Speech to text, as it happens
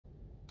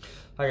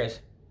Hi guys,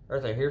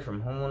 Arthur here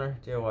from Homeowner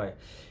DIY.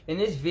 In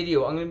this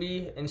video, I'm going to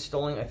be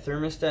installing a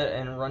thermostat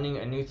and running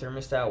a new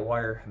thermostat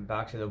wire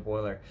back to the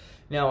boiler.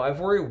 Now, I've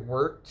already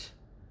worked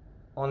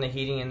on the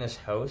heating in this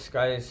house.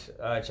 Guys,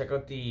 check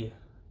out the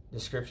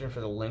description for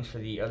the links for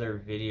the other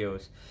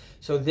videos.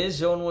 So this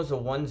zone was the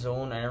one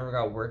zone I never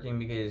got working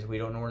because we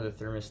don't know where the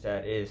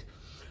thermostat is.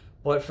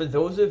 But for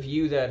those of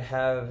you that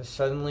have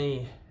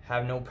suddenly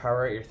have no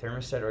power at your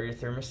thermostat, or your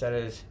thermostat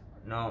is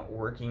not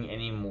working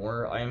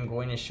anymore, I am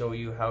going to show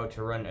you how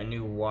to run a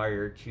new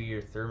wire to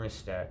your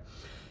thermostat.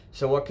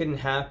 So what can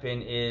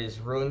happen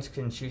is rodents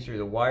can chew through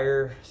the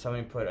wire,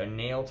 somebody put a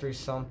nail through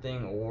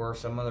something, or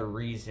some other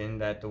reason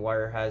that the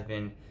wire has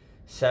been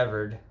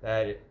severed,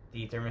 that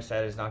the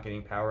thermostat is not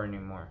getting power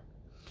anymore.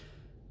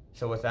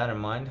 So with that in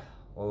mind,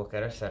 we'll look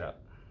at our setup.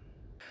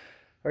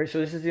 Alright, so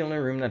this is the only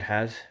room that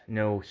has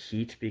no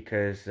heat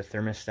because the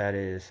thermostat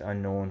is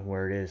unknown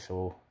where it is.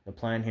 So the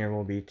plan here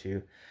will be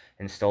to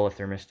install a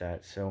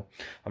thermostat. So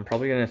I'm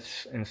probably going to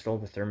install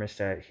the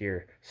thermostat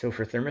here. So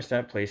for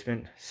thermostat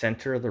placement,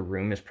 center of the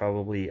room is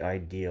probably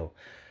ideal.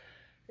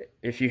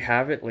 If you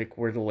have it like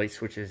where the light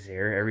switch is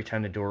there, every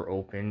time the door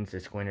opens,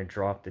 it's going to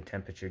drop the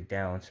temperature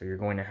down. So you're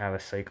going to have a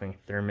cycling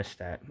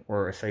thermostat,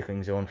 or a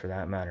cycling zone for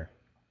that matter.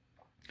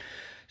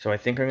 So I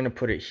think I'm going to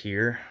put it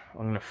here.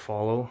 I'm going to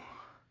follow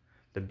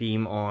the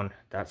beam on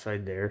that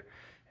side there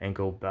and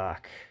go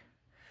back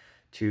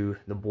to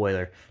the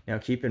boiler. Now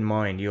keep in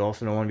mind, you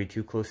also don't want to be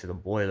too close to the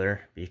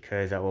boiler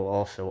because that will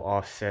also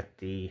offset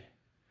the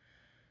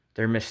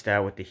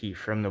thermostat with the heat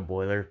from the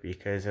boiler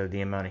because of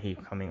the amount of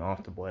heat coming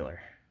off the boiler.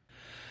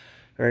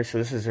 Alright, so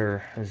this is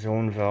our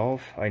zone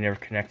valve. I never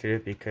connected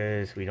it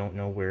because we don't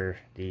know where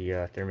the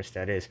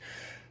thermostat is.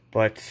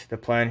 But the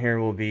plan here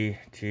will be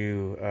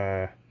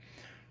to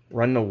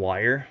run the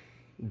wire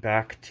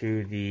back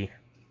to the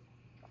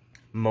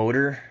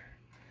motor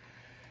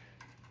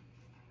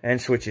and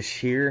switches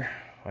here.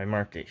 I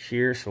marked it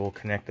here, so we'll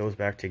connect those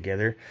back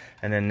together,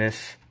 and then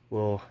this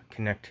will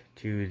connect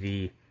to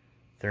the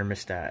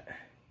thermostat.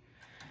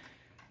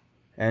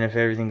 And if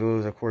everything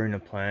goes according to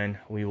plan,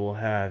 we will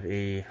have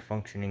a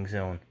functioning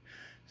zone.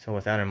 So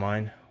with that in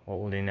mind, what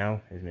we'll do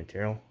now is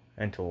material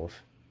and tools.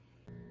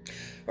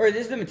 Alright,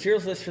 this is the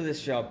materials list for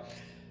this job.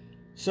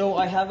 So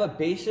I have a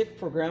basic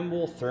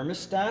programmable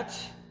thermostat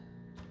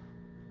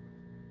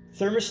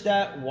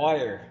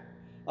wire.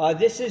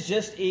 This is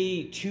just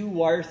a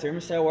 2-wire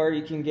thermostat wire.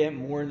 You can get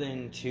more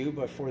than 2,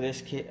 but for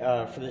this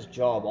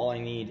job, all I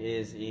need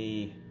is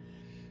a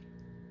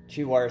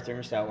 2-wire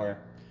thermostat wire.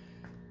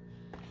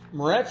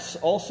 Moretts,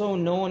 also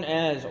known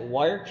as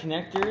wire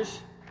connectors,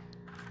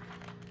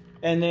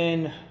 and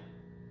then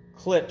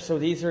clips. So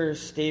these are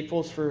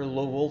staples for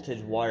low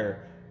voltage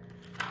wire.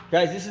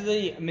 Guys, this is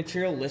the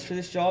material list for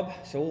this job.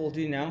 So what we'll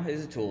do now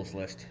is a tools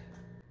list.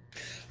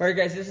 Alright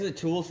guys, this is a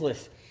tools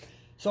list.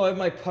 So I have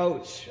my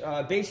pouch,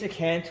 basic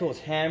hand tools,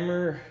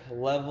 hammer,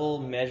 level,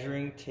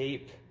 measuring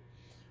tape,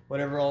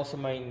 whatever else I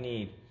might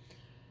need.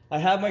 I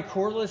have my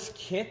cordless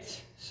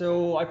kit,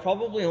 so I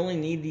probably only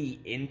need the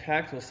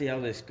impact. We'll see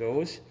how this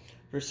goes.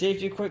 For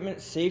safety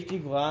equipment, safety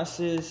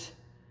glasses,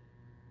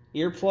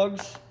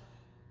 earplugs,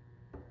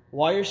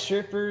 wire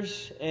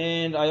strippers,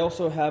 and I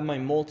also have my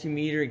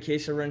multimeter in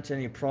case I run into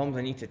any problems.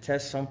 I need to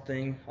test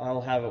something,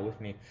 I'll have it with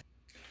me.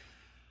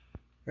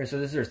 Alright, so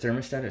this is our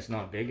thermostat. It's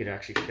not big, it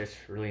actually fits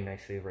really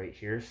nicely right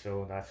here,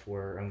 so that's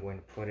where I'm going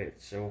to put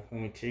it. So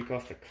when we take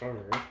off the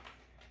cover,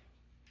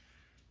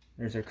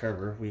 there's our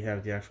cover, we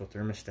have the actual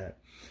thermostat.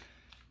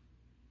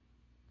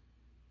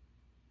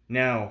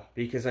 Now,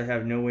 because I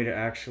have no way to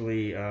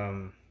actually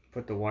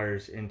put the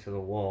wires into the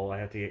wall, I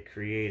have to get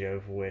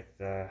creative with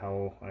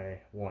how I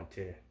want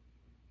to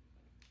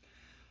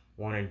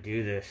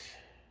do this.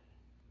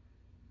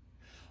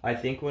 I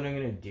think what I'm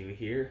going to do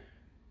here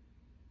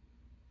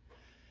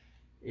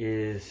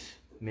is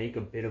make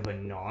a bit of a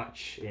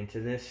notch into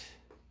this,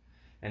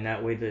 and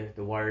that way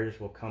the wires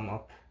will come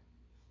up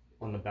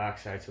on the back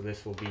side, so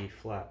this will be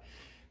flat,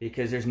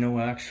 because there's no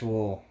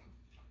actual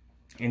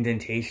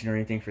indentation or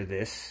anything for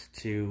this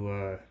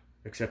to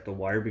accept the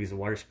wire, because the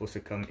wire is supposed to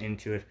come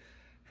into it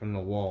from the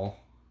wall.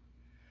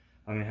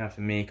 I'm gonna have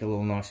to make a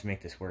little notch to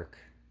make this work.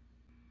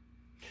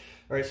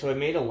 Alright, so I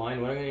made a line.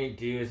 What I'm going to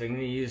do is I'm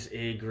going to use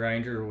a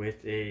grinder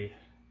with a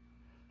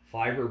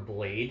fiber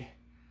blade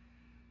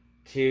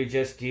to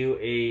just do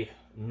a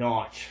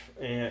notch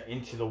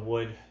into the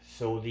wood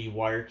so the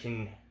wire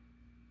can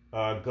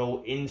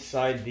go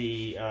inside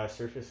the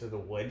surface of the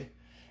wood,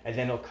 and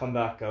then it'll come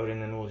back out, and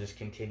then we'll just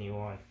continue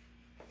on.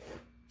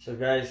 So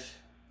guys,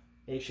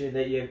 make sure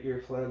that you have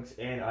earplugs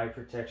and eye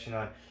protection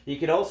on. You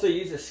could also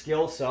use a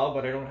skill saw,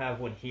 but I don't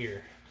have one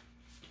here.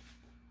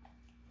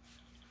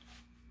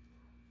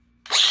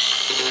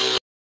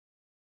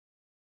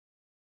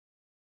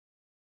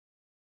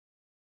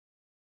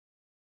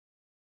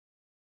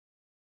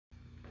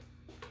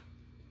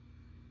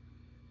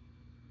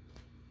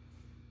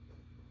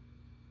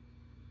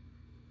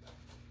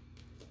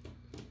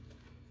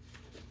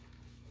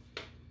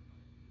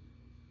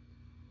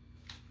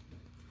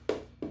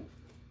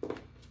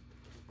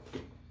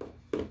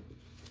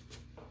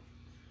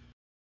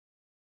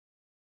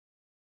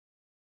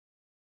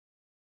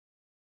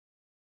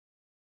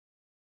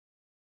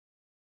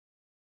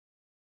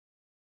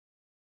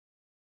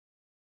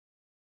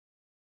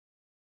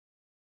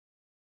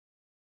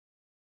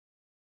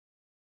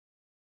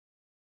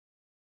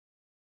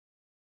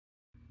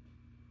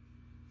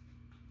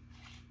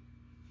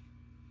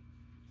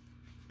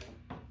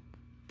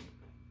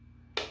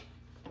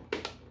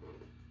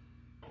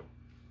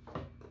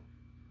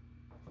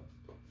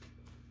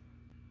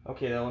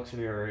 Okay, that looks to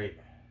be alright.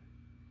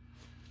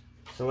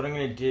 So what I'm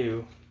going to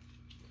do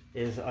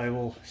is I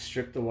will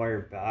strip the wire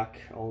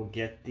back. I'll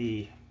get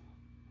the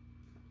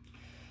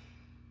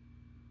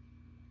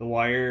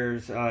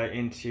wires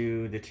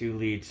into the two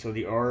leads. So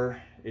the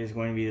R is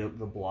going to be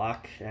the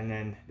black, and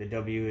then the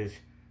W is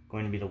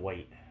going to be the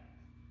white.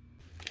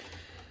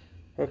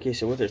 Okay,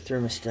 so with our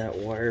thermostat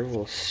wire,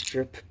 we'll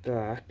strip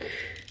back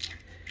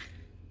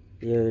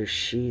the other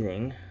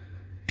sheathing.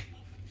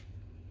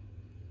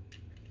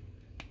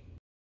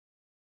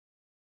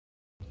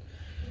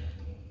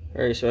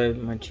 Alright, so I have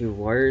my two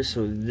wires.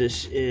 So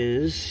this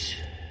is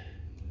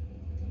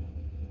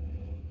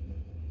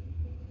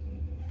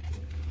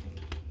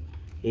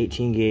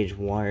 18 gauge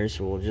wires,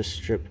 so we'll just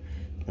strip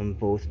them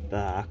both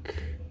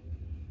back.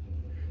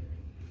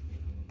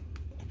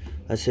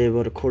 I'd say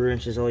about 1/4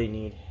 inch is all you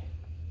need.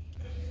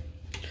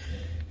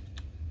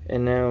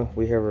 And now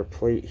we have our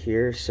plate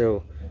here,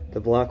 so the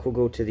black will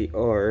go to the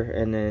R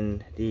and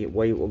then the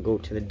white will go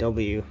to the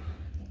W.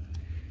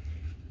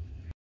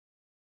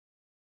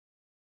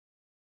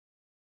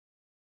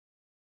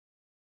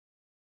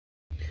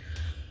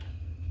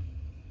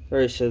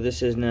 Alright, so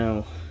this is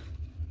now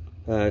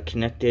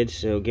connected,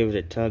 so give it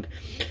a tug.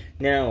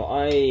 Now,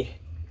 I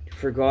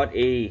forgot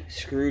a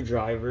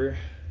screwdriver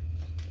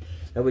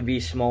that would be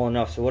small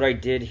enough, so what I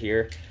did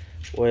here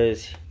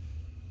was,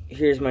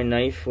 here's my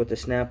knife with the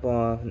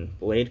snap-on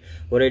blade.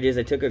 What I did is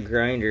I took a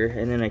grinder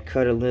and then I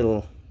cut a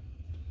little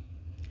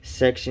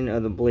section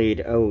of the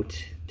blade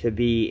out to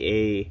be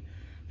a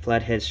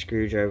flathead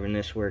screwdriver, and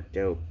this worked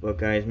out. But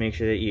guys, make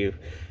sure that you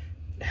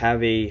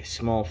have a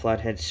small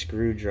flathead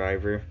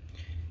screwdriver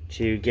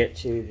to get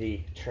to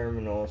the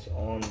terminals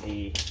on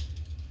the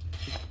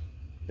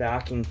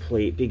backing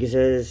plate, because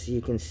as you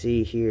can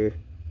see here,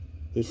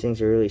 these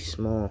things are really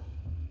small.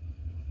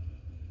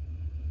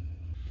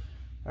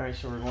 Alright,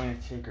 so we're going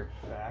to take our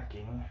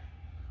backing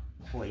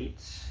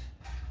plates.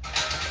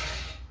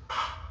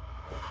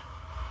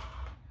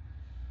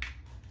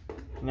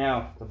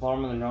 Now, the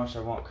bottom of the notch I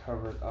want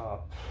covered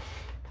up,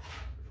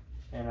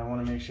 and I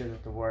want to make sure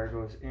that the wire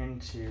goes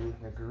into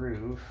the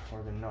groove,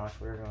 or the notch,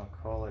 whatever you want to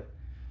call it,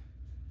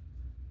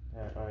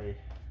 that I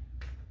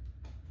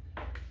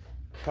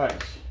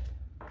cut.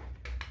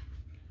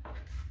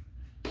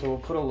 So we'll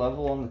put a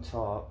level on the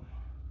top.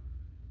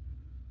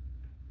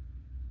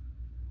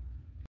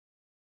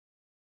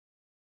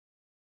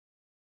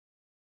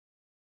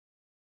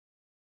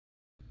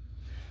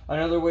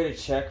 Another way to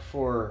check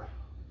for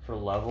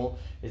level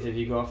is if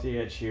you go off the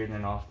edge here and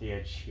then off the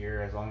edge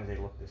here, as long as they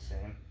look the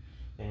same,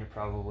 then you're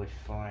probably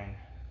fine.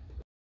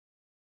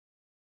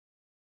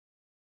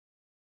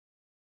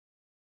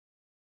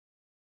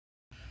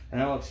 And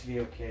that looks to be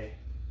okay.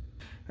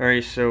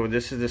 Alright, so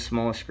this is the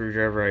smallest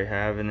screwdriver I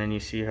have, and then you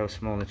see how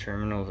small the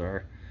terminals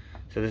are.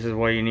 So this is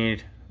why you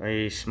need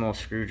a small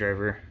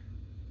screwdriver.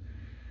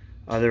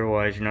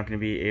 Otherwise, you're not going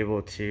to be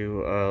able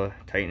to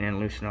tighten and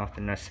loosen off the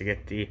nuts to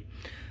get the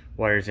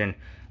wires in.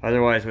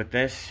 Otherwise, with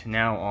this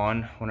now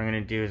on, what I'm going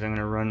to do is I'm going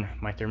to run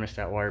my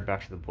thermostat wire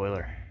back to the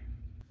boiler.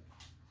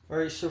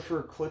 Alright, so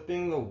for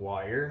clipping the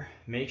wire,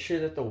 make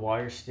sure that the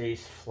wire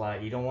stays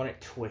flat. You don't want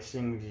it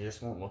twisting because it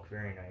just won't look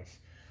very nice.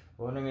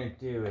 What I'm going to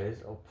do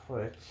is I'll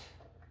put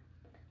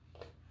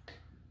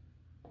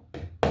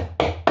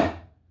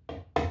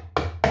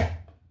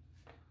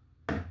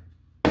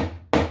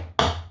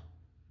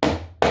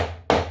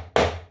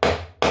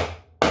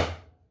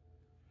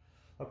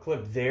a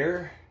clip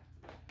there,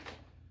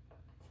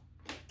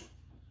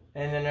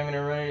 and then I'm going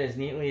to run it as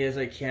neatly as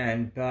I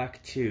can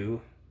back to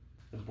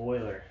the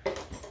boiler.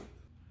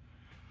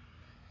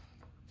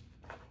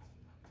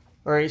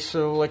 Alright,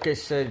 so like I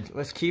said,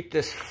 let's keep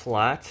this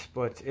flat,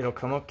 but it'll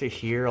come up to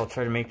here. I'll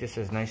try to make this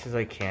as nice as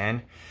I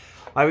can.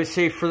 I would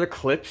say for the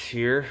clips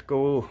here,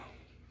 go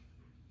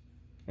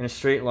in a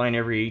straight line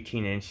every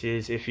 18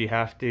 inches. If you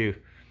have to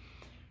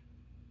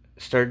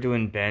start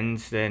doing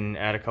bends, then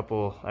add a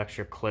couple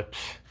extra clips.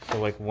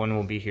 So like one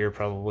will be here,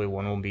 probably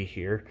one will be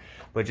here.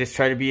 But just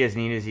try to be as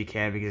neat as you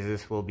can, because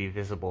this will be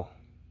visible.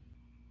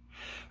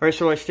 Alright,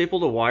 so I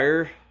stapled a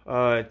wire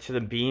to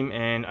the beam,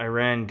 and I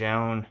ran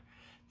down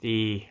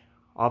the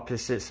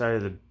opposite side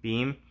of the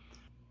beam.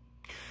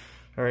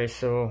 Alright,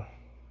 so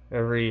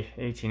every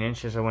 18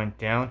 inches I went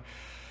down.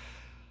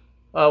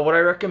 What I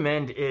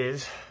recommend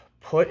is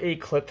put a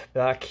clip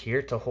back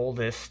here to hold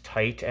this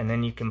tight, and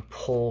then you can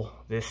pull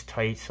this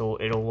tight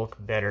so it'll look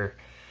better.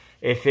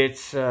 If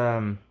it's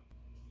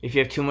if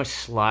you have too much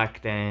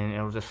slack, then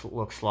it'll just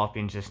look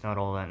sloppy and just not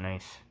all that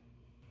nice.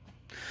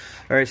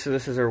 Alright, so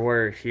this is our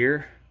wire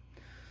here.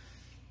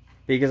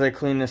 Because I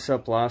cleaned this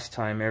up last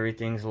time,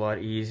 everything's a lot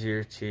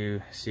easier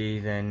to see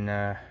than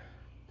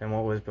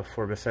what was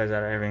before. Besides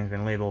that, everything's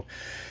been labeled.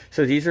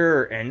 So these are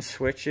our end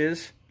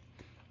switches.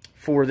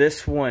 For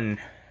this one,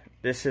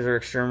 this is our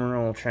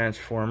external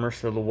transformer.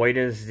 So the white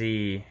is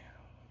the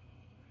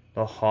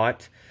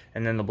hot,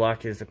 and then the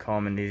black is the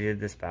common. They did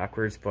this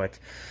backwards, but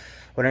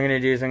what I'm going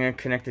to do is I'm going to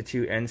connect the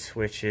two end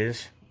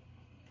switches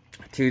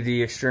to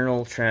the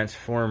external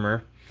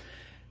transformer,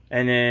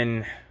 and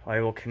then I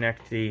will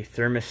connect the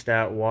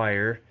thermostat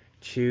wire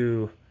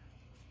to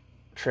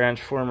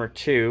transformer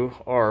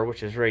 2R,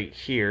 which is right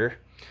here.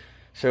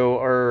 So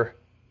our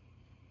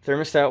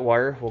thermostat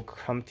wire will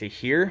come to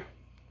here,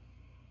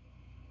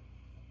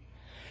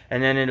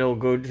 and then it'll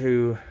go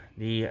to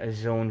the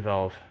zone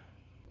valve.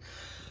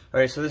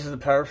 Alright, so this is the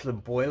power for the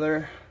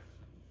boiler.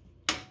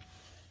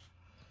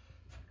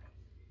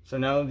 So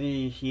now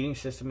the heating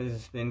system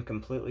has been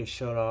completely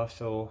shut off,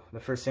 so the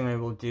first thing I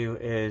will do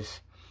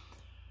is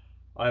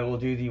I will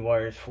do the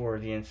wires for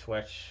the end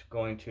switch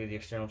going to the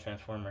external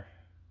transformer.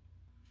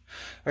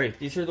 Alright,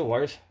 these are the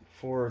wires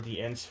for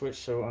the end switch,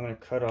 so I'm going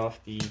to cut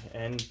off the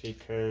end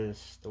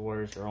because the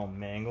wires are all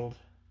mangled.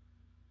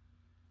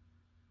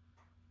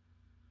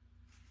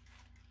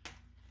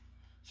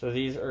 So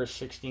these are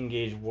 16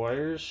 gauge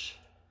wires.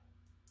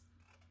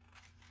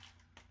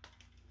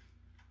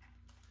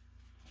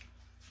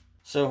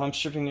 So I'm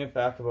stripping it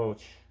back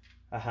about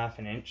a ½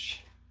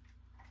 inch.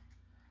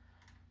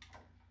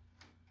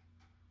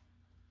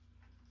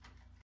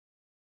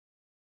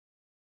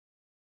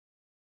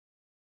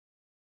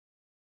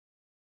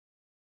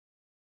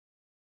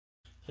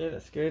 Okay,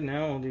 that's good.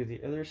 Now I'll do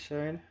the other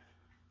side.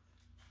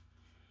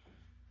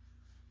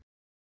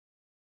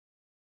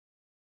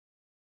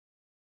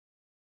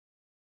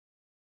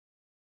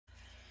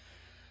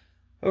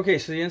 Okay,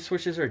 so the end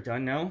switches are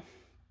done now.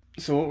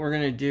 So what we're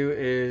going to do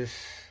is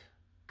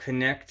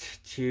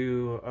connect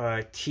to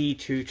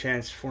T2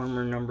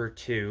 transformer number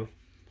 2,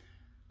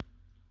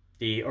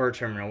 the R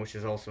terminal, which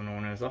is also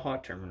known as the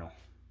hot terminal.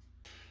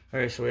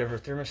 Alright, so we have our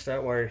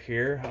thermostat wire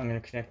here. I'm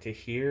going to connect to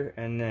here,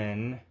 and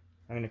then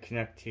I'm going to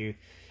connect to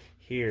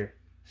here.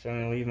 So I'm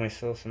going to leave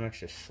myself some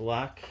extra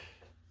slack.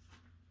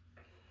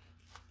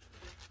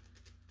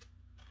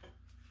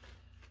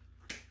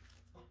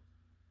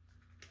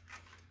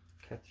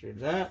 Cut through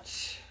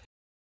that.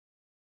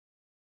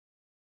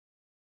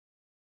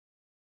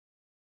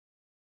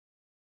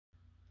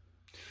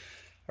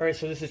 Alright,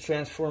 so this is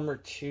transformer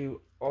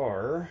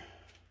 2R.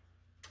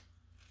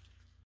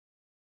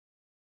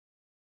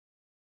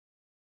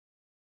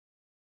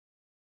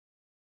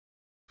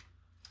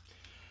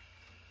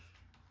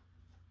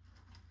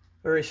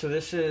 Alright, so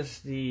this is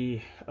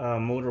the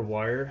motor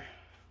wire,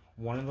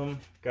 one of them.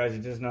 Guys,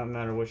 it does not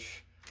matter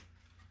which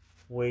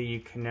way you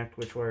connect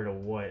which wire to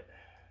what.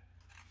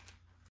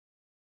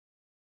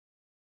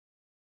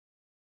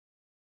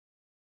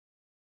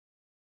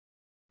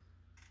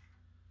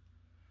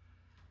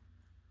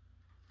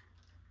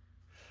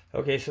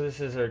 Okay, so this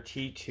is our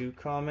T2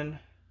 common.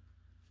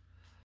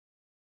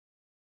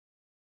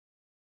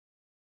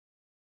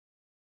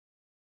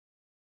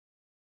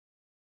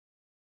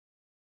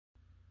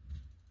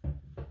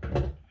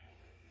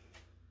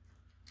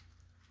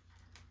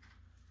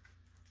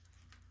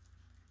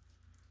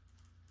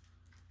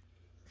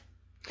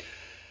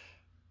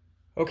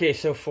 Okay,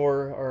 so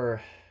for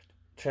our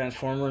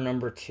transformer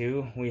number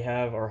 2, we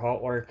have our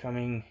hot wire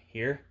coming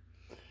here.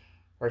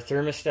 Our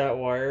thermostat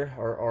wire,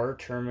 our R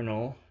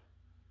terminal,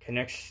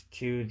 connects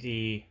to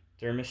the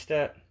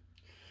thermostat.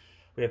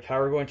 We have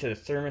power going to the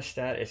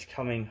thermostat. It's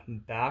coming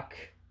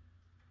back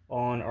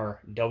on our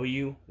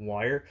W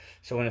wire.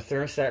 So when the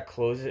thermostat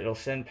closes, it'll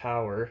send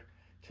power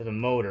to the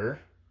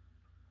motor.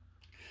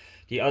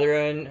 The other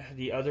end,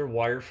 the other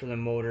wire for the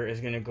motor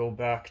is going to go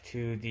back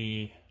to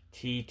the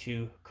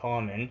T2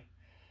 common.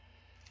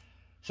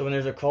 So when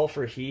there's a call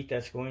for heat,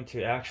 that's going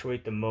to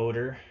actuate the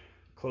motor,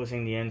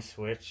 closing the end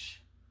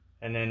switch,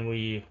 and then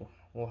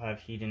we'll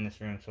have heat in this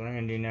room. So what I'm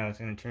going to do now is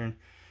I'm going to turn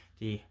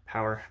the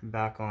power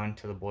back on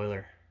to the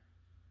boiler.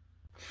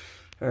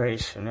 Alright,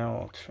 so now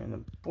I'll turn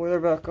the boiler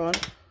back on.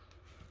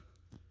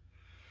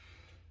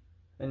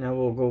 And now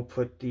we'll go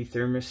put the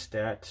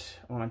thermostat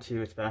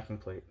onto its backing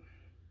plate.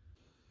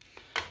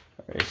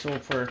 Alright, so we'll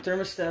put our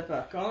thermostat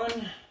back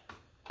on.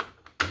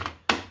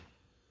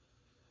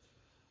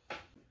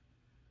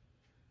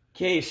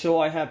 Okay, so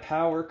I have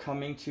power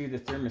coming to the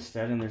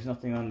thermostat and there's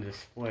nothing on the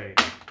display.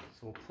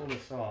 So we'll pull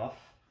this off.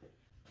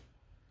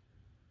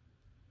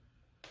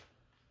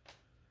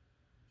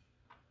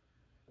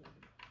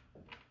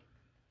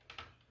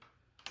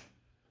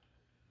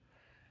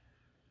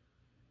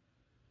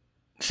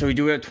 So we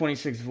do have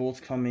 26 volts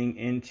coming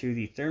into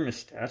the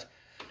thermostat,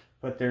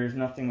 but there's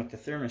nothing with the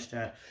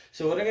thermostat.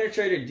 So what I'm going to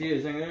try to do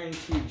is I'm going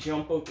to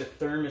jump out the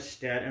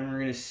thermostat and we're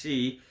going to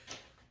see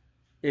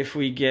if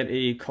we get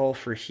a call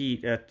for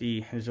heat at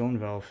the zone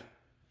valve.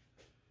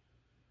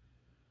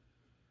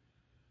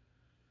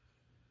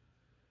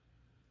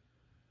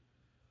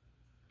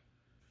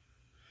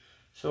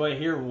 So I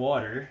hear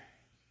water.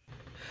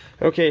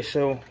 Okay,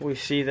 so we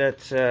see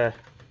that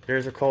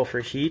there's a call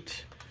for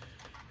heat.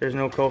 There's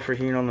no call for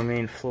heat on the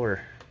main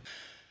floor.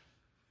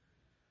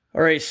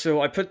 Alright, so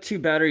I put 2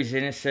 batteries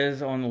in. It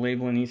says on the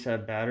label it needs to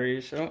have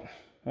batteries. Oh,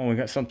 well, we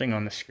got something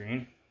on the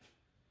screen.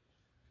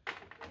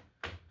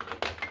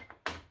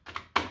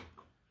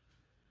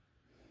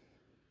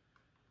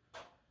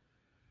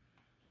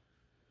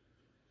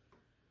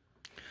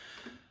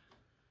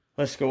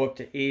 Let's go up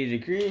to 80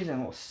 degrees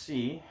and we'll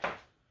see.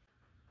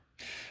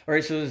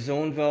 Alright, so the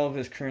zone valve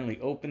is currently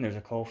open. There's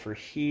a call for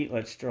heat.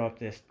 Let's drop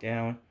this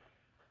down.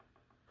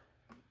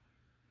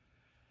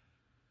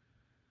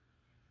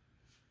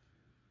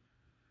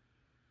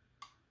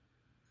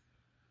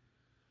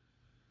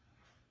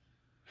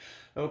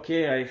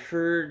 Okay, I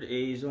heard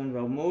a zone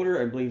valve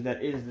motor. I believe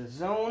that is the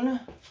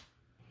zone.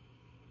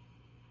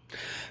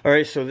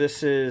 Alright, so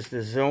this is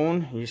the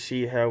zone. You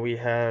see how we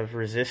have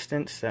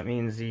resistance. That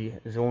means the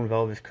zone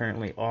valve is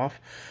currently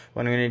off.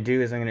 What I'm going to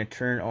do is I'm going to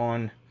turn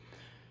on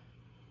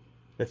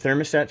the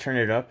thermostat, turn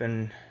it up,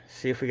 and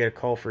see if we get a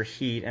call for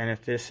heat, and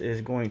if this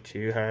is going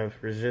to have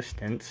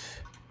resistance,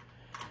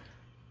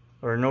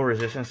 or no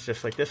resistance,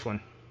 just like this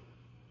one.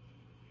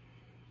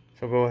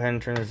 So go ahead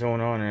and turn the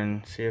zone on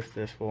and see if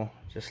this will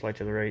just slide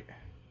to the right.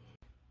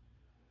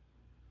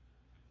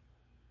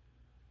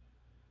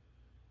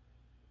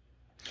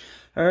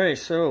 Alright,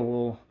 so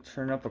we'll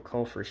turn up a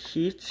call for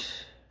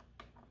heat.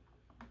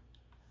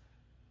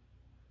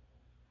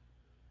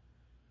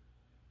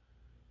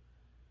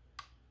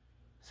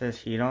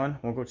 Says heat on.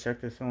 We'll go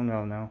check this zone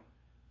valve now.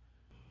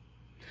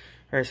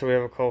 Alright, so we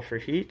have a call for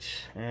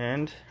heat,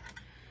 and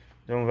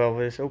zone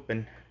valve is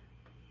open.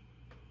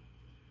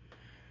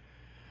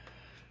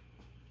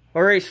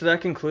 Alright, so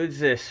that concludes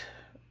this.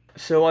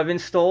 So I've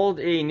installed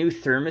a new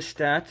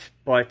thermostat,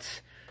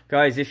 but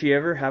guys, if you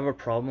ever have a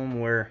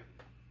problem where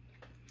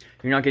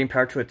you're not getting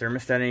power to a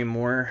thermostat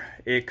anymore,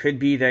 it could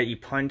be that you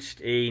punched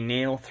a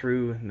nail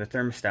through the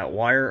thermostat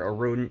wire, a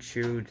rodent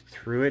chewed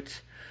through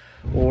it,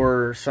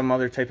 or some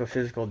other type of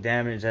physical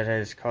damage that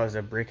has caused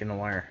a break in the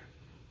wire.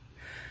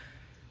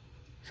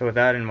 So with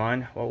that in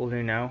mind, what we'll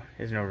do now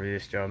is an overview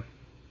of this job.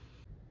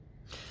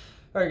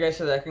 Alright guys,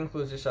 so that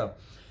concludes this job.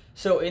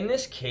 So in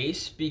this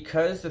case,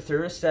 because the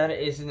thermostat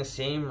is in the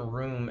same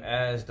room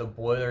as the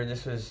boiler,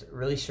 this was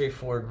really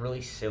straightforward,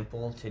 really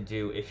simple to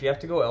do. If you have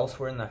to go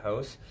elsewhere in the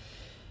house,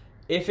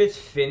 if it's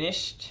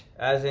finished,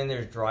 as in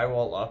there's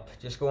drywall up,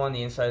 just go on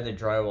the inside of the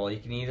drywall. You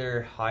can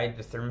either hide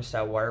the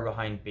thermostat wire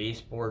behind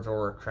baseboards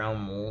or crown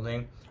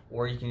molding,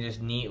 or you can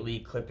just neatly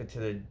clip it to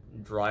the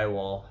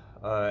drywall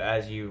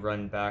as you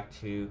run back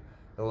to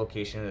the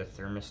location of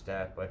the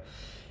thermostat. But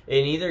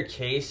in either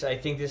case, I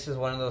think this is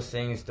one of those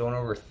things, don't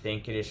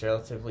overthink it. It's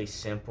relatively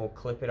simple.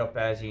 Clip it up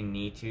as you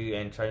need to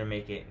and try to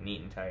make it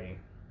neat and tidy.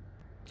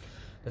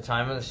 The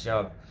time of this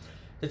job.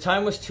 The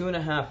time was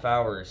 2.5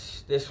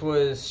 hours. This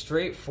was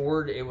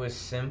straightforward. It was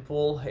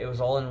simple. It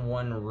was all in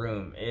one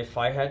room. If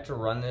I had to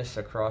run this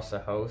across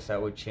the house,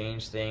 that would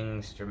change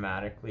things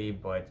dramatically,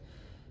 but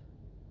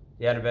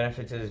yeah, the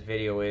benefit to this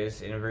video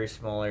is in a very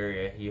small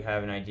area, you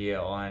have an idea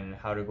on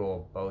how to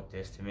go about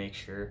this to make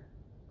sure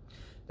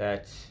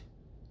that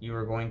you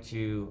are going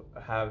to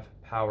have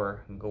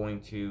power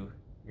going to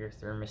your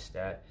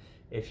thermostat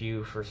if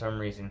you, for some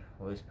reason,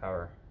 lose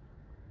power.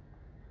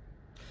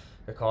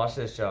 The cost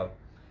of this job.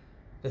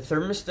 The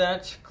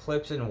thermostat,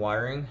 clips, and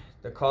wiring,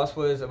 the cost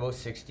was about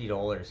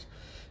 $60.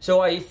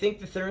 So I think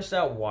the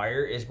thermostat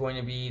wire is going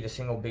to be the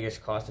single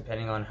biggest cost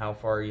depending on how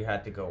far you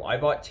had to go. I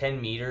bought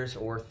 10 meters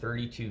or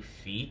 32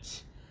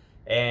 feet,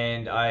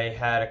 and I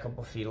had a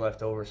couple feet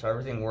left over, so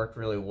everything worked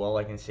really well.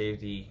 I can save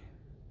the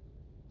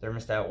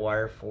thermostat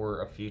wire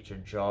for a future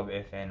job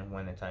if and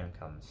when the time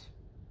comes.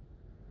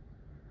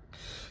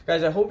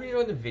 Guys, I hope you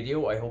enjoyed the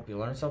video. I hope you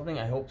learned something.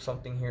 I hope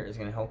something here is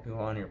going to help you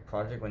on your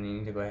project when you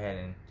need to go ahead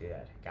and do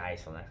that.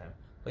 Guys, till next time,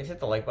 please hit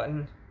the like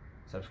button,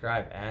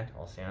 subscribe, and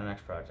I'll see you on the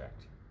next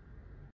project.